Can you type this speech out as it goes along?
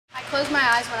close my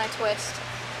eyes when I twist.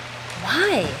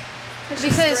 Why?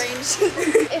 Because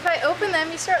if I open them,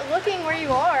 you start looking where you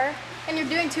are, and you're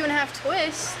doing 2.5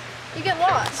 twists, you get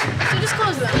lost. So just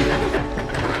close them.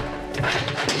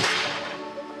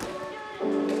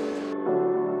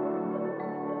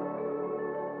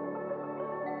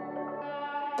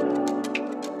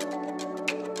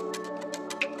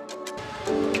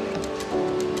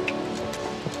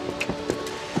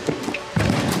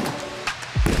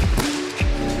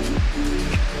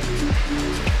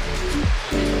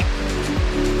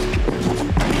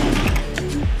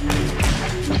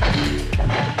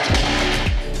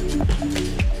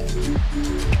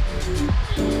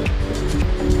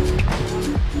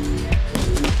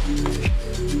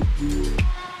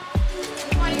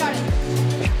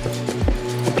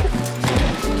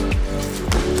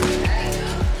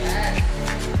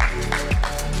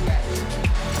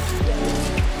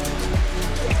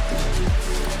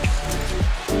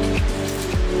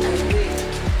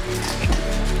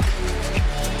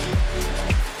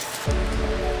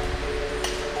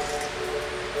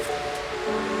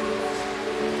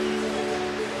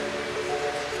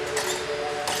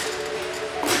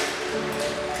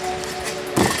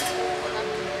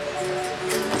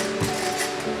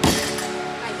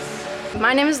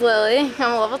 My name is Lily.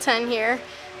 I'm a level 10 here.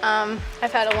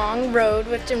 I've had a long road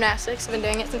with gymnastics. I've been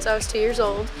doing it since I was 2 years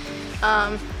old.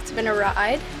 It's been a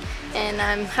ride, and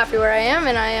I'm happy where I am,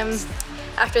 and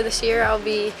after this year, I'll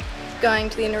be going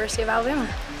to the University of Alabama.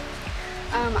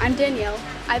 I'm Danielle.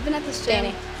 I've been at this gym.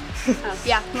 Danie. Oh,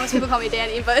 yeah, most people call me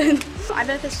Danie, but I've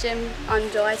been at this gym on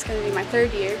July. It's going to be my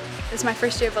 3rd year. This is my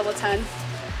 1st year of level 10.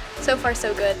 So far,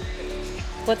 so good.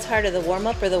 What's harder, the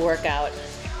warm-up or the workout?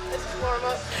 This is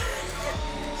warm-up.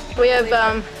 We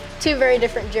have 2 very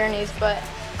different journeys, but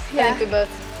I think we both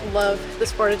love the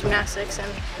sport of gymnastics,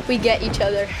 and we get each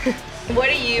other. What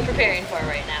are you preparing for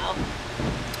right now?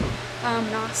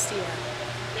 Nastia.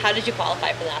 How did you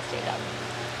qualify for the Nastia Cup?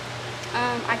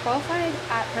 I qualified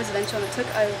at presidential, and it took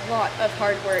a lot of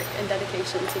hard work and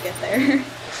dedication to get there.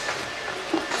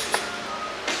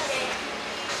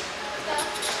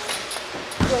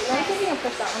 Wait, let me see if you can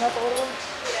push that one up a little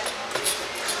bit.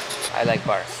 I like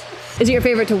bars. Is it your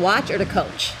favorite to watch or to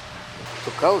coach?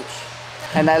 To coach.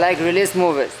 And I like release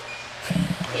moves.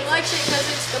 He likes it because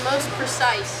it's the most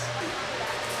precise.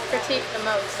 Critique the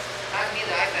most. I mean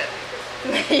the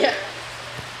iPad. Yeah.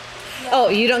 Oh,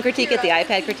 you don't critique it, the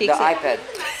iPad critiques The it? iPad.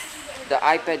 The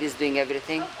iPad is doing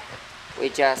everything. We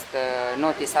just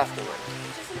notice afterward.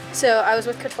 So I was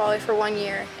with Coach Wally for 1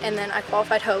 year, and then I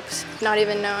qualified Hopes, not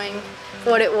even knowing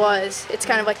what it was. It's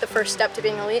kind of like the first step to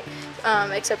being elite,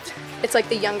 except it's like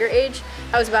the younger age.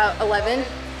 I was about 11, and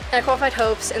I qualified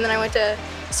Hopes, and then I went to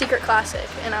Secret Classic,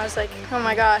 and I was like, oh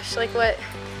my gosh, like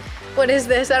what is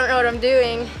this? I don't know what I'm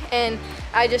doing. And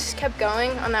I just kept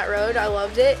going on that road. I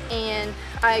loved it, and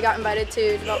I got invited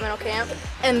to developmental camp.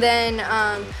 And then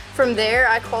from there,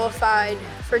 I qualified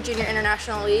for Junior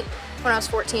International Elite when I was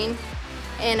 14.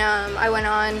 And I went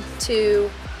on to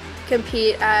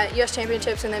compete at US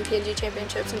Championships and then PNG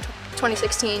Championships in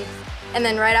 2016. And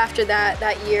then right after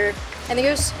that year, I think it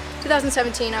was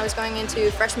 2017, I was going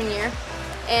into freshman year,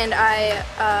 and I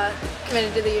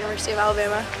committed to the University of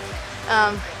Alabama.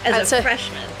 As a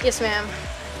freshman? Yes, ma'am.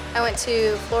 I went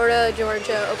to Florida,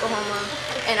 Georgia, Oklahoma,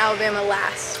 and Alabama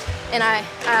last. And I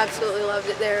absolutely loved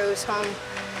it there. It was home,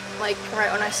 like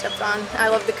right when I stepped on. I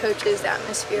loved the coaches, the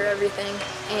atmosphere, everything,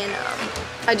 and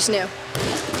I just knew.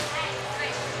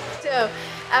 So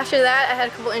after that, I had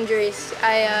a couple injuries.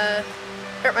 I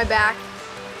hurt my back,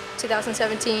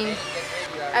 2017.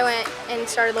 I went and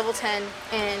started level 10,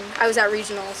 and I was at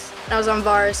regionals. And I was on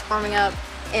bars, warming up,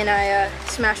 and I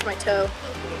smashed my toe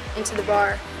into the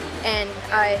bar. And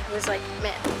I was like,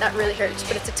 man, that really hurts,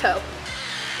 but it's a toe.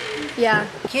 Yeah.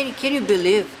 Can you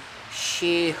believe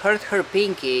she hurt her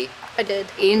pinky? I did.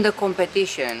 In the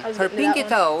competition. Her pinky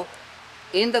toe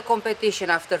in the competition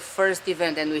after first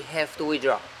event, and we have to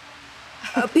withdraw.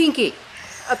 A pinky.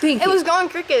 A pinky. It was going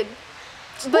crooked.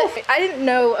 But I didn't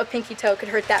know a pinky toe could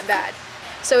hurt that bad.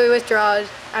 So we withdrawed,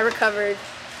 I recovered,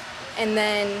 and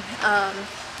then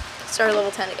started level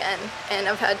 10 again. And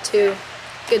I've had 2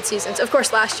 good seasons. Of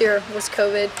course, last year was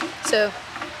COVID, so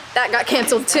that got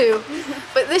canceled too.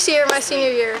 But this year, my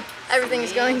senior year, everything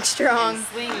is going strong,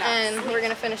 and we're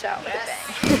gonna finish out with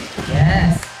a bang.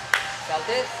 Yes. Felt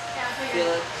it? Feel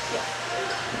it? Yeah.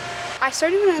 I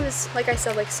started when I was, like I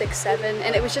said, like 6, 7,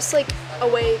 and it was just like a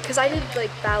way, because I did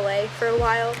like ballet for a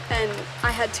while, and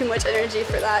I had too much energy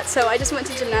for that, so I just went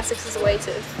to gymnastics as a way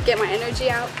to get my energy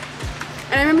out.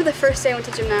 And I remember the first day I went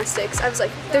to gymnastics, I was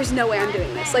like, there's no way I'm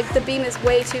doing this. Like, the beam is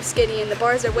way too skinny and the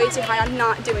bars are way too high. I'm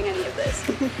not doing any of this.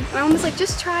 My mom was like,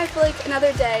 just try for like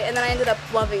another day. And then I ended up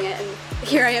loving it. And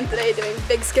here I am today doing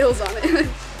big skills on it.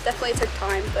 Definitely took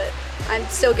time, but I'm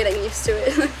still getting used to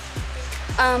it.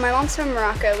 My mom's from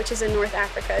Morocco, which is in North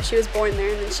Africa. She was born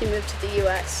there and then she moved to the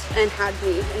US and had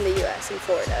me in the US in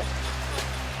Florida.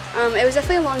 It was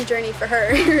definitely a long journey for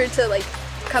her to like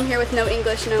come here with no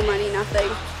English, no money, nothing,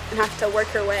 and have to work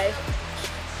her way.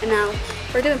 And now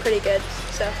we're doing pretty good.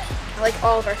 So I like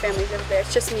all of our families over there.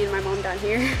 It's just me and my mom down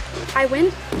here. I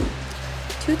went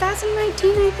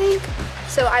 2019, I think.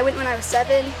 So I went when I was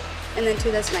 7, and then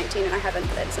 2019, and I haven't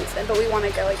been since then. But we want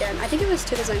to go again. I think it was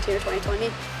 2019 or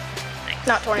 2020.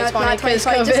 Not 2020. Not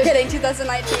 2020. Just kidding.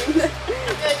 2019. Good,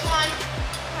 come on.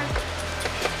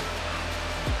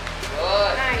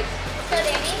 Good. Nice. Let's go,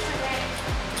 Danie.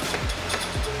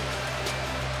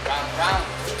 Round.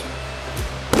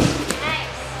 Nice.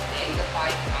 Take the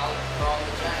fight out from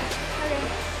the giant.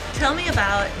 Tell me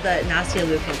about the Nastia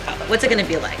Liukin Cup. What's it going to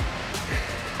be like?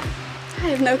 I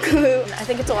have no clue. I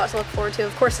think it's a lot to look forward to.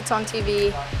 Of course, it's on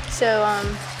TV, so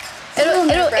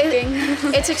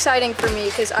it's exciting for me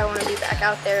because I want to be back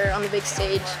out there on the big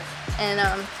stage and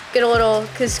get a little,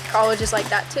 because college is like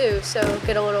that too, so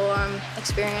get a little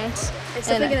experience. It's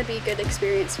definitely going to be a good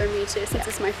experience for me too, since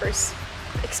it's my first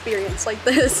experience like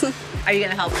this. Are you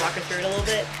going to help walk her through it a little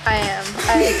bit? I am.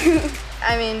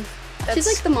 I mean, She's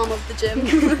like the mom of the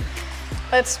gym.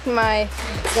 that's my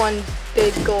one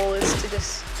big goal, is to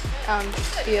just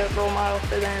be a role model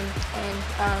for them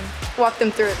and walk them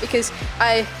through it, because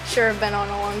I sure have been on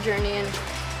a long journey, and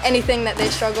anything that they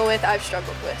struggle with, I've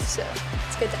struggled with, so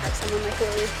It's good to have someone like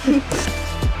Lilly.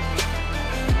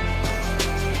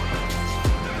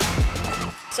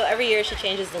 So every year she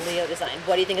changes the Leo design.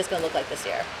 What do you think it's going to look like this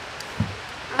year?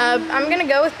 I'm gonna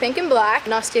go with pink and black.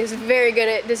 Nastia is very good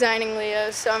at designing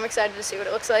Leos, so I'm excited to see what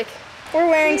it looks like. We're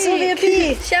wearing Sylvia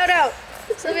P. Shout out,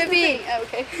 Sylvia P. Oh,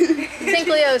 okay. Pink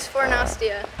Leos for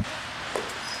Nastia.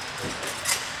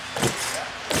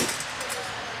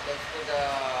 Let's put the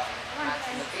hands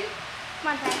in the feet.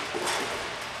 Come on, Ty.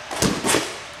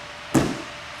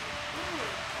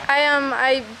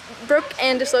 I broke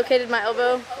and dislocated my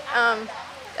elbow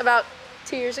about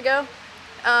 2 years ago.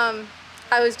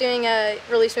 I was doing a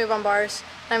release move on bars,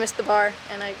 and I missed the bar,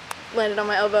 and I landed on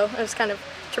my elbow. It was kind of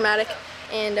traumatic,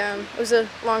 and it was a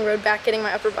long road back getting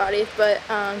my upper body, but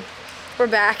we're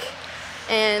back,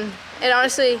 and it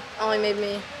honestly only made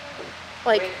me,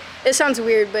 like, it sounds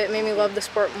weird, but it made me love the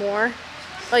sport more.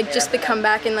 Like, just the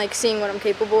comeback and, like, seeing what I'm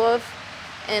capable of,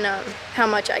 and how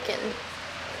much I can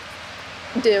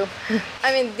do.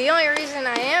 I mean, the only reason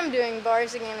I am doing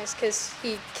bars again is because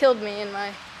he killed me in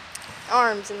my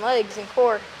arms and legs and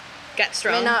core. Got I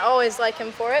strong. may not always like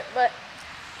him for it, but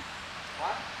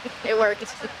it worked.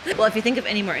 Well, if you think of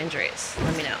any more injuries,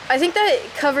 let me know. I think that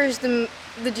covers the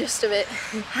gist of it.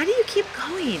 How do you keep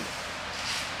going?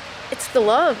 It's the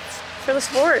love for the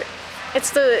sport.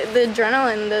 It's the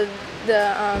adrenaline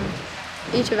the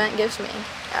each event gives me.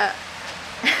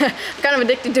 I'm kind of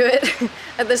addicted to it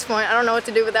at this point. I don't know what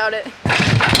to do without it.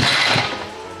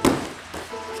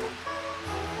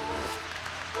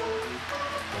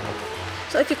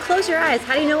 So if you close your eyes,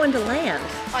 how do you know when to land?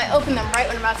 I open them right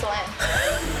when I'm about to land.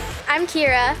 I'm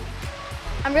Kira.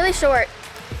 I'm really short.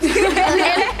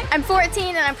 And I'm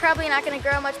 14 and I'm probably not going to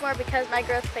grow much more because my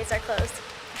growth plates are closed.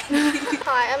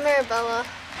 Hi, I'm Marabella.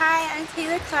 Hi, I'm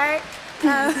Taylor Clark.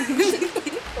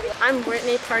 I'm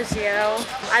Whitney Parzio.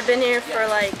 I've been here for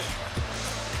like,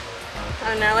 I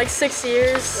don't know, like 6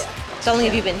 years. So how long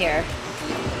have you been here?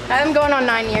 I'm going on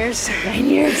 9 years. 9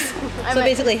 years. I'm So at-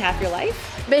 basically half your life?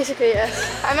 Basically,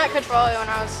 yes. I met Coach Wally when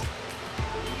I was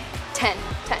 10,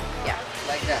 yeah.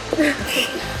 Like that. Really,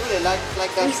 like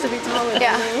that. Used to be taller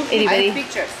Yeah. than me. Itty I bitty. have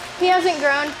pictures. He hasn't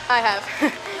grown, I have.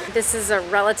 This is a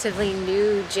relatively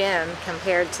new gym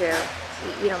compared to,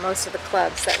 you know, most of the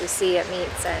clubs that we see at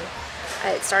meets, and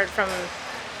it started from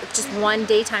just one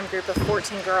daytime group of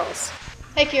 14 girls.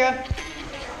 Hey, Kira.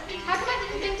 How come I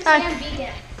didn't think to Hi. say I'm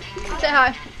vegan? Say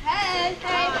hi. Hey.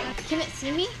 Hi. Can it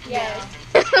see me? Yeah.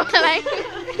 Let's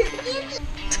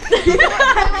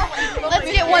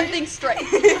get one thing straight.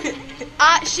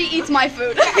 She eats my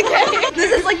food. Okay.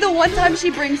 This is like the one time she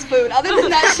brings food. Other than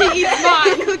that, she eats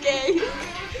mine. Okay.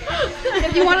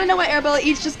 If you want to know what Arabella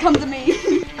eats, just come to me.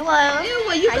 Hello.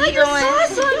 Ew, you How got you your doing?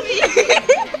 sauce on me.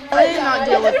 I did not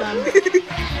deal with them.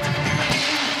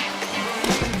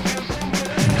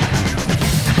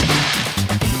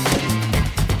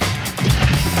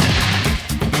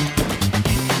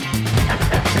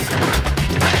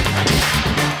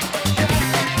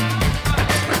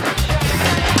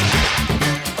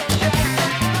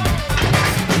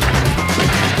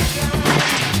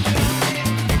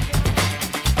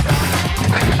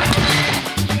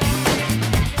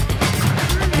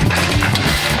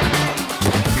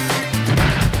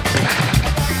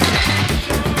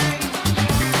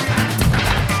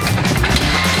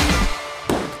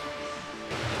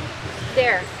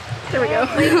 There. There we go.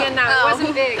 Again, now it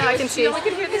wasn't big. I can see. You only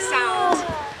could hear the sound.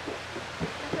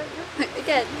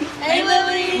 Again. Hey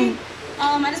Lily!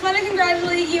 I just want to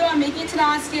congratulate you on making it to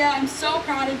Nastia. I'm so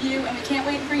proud of you and we can't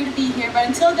wait for you to be here. But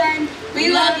until then, we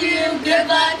love you, good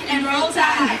luck, and roll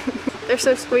tide! They're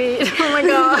so sweet. Oh my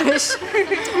gosh.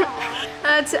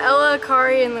 That's Ella,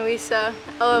 Kari, and Luisa.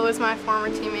 Ella was my former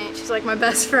teammate. She's like my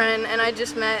best friend, and I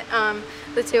just met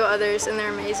the two others, and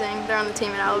they're amazing. They're on the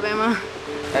team at Alabama.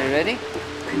 Are you ready?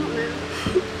 I don't know.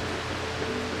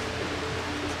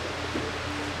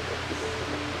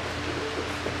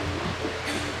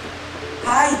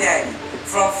 Hi Danie,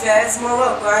 from Ferris,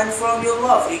 Morocco, and from your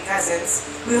lovely cousins.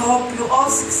 We hope you all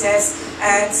success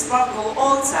and sparkle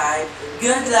all time.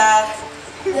 Good luck!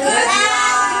 Good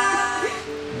luck!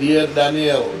 Dear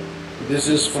Daniel, this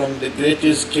is from the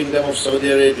greatest kingdom of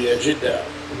Saudi Arabia, Jeddah.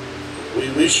 We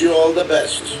wish you all the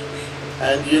best.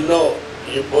 And you know,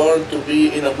 you're born to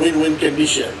be in a win-win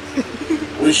condition.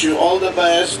 Wish you all the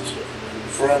best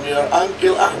from your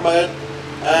Uncle Ahmed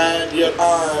and your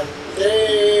Aunt.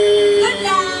 Hey!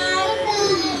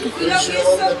 Wish you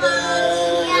all the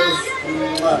best.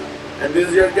 And this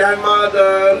is your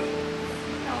grandmother.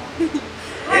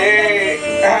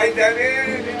 Hey! Hi,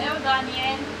 Daniel! Hello,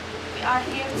 Daniel. We are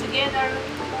here together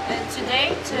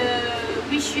today to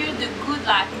wish you the good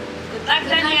luck. Good luck,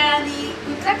 Daniel.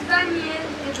 Good luck, Daniel.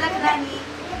 Good luck, Danie.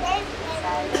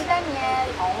 Salut, Daniel.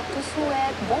 On te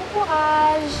souhaite bon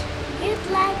courage. Good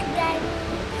luck, Danie.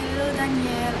 Hello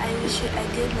Daniel, I wish you a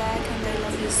good luck and I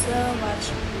love you so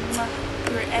much.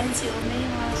 Your auntie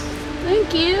Omema.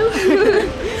 Thank you.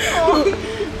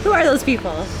 Who are those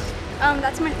people?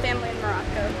 That's my family in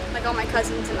Morocco. Like all my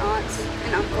cousins and aunts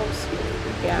and uncles.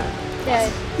 Yeah. Yeah.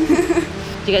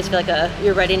 Do you guys feel like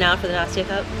you're ready now for the Nastia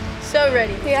Cup? So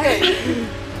ready. Yeah.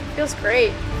 Feels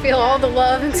great. Feel all the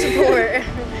love and support.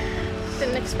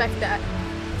 Didn't expect that.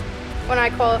 When I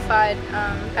qualified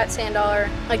at Sand Dollar,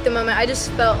 like the moment, I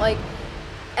just felt like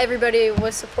everybody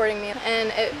was supporting me, and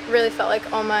it really felt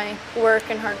like all my work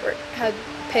and hard work had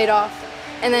paid off.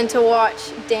 And then to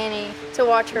watch Danie, to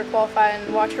watch her qualify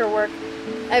and watch her work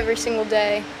every single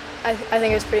day, I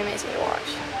think it was pretty amazing to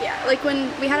watch. Yeah, like when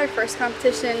we had our first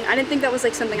competition, I didn't think that was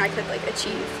like something I could like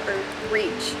achieve or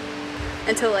reach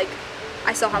until like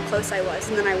I saw how close I was,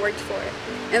 and then I worked for it.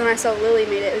 And when I saw Lily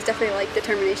made it, it was definitely like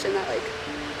determination that like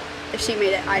if she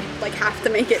made it, I like have to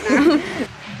make it now.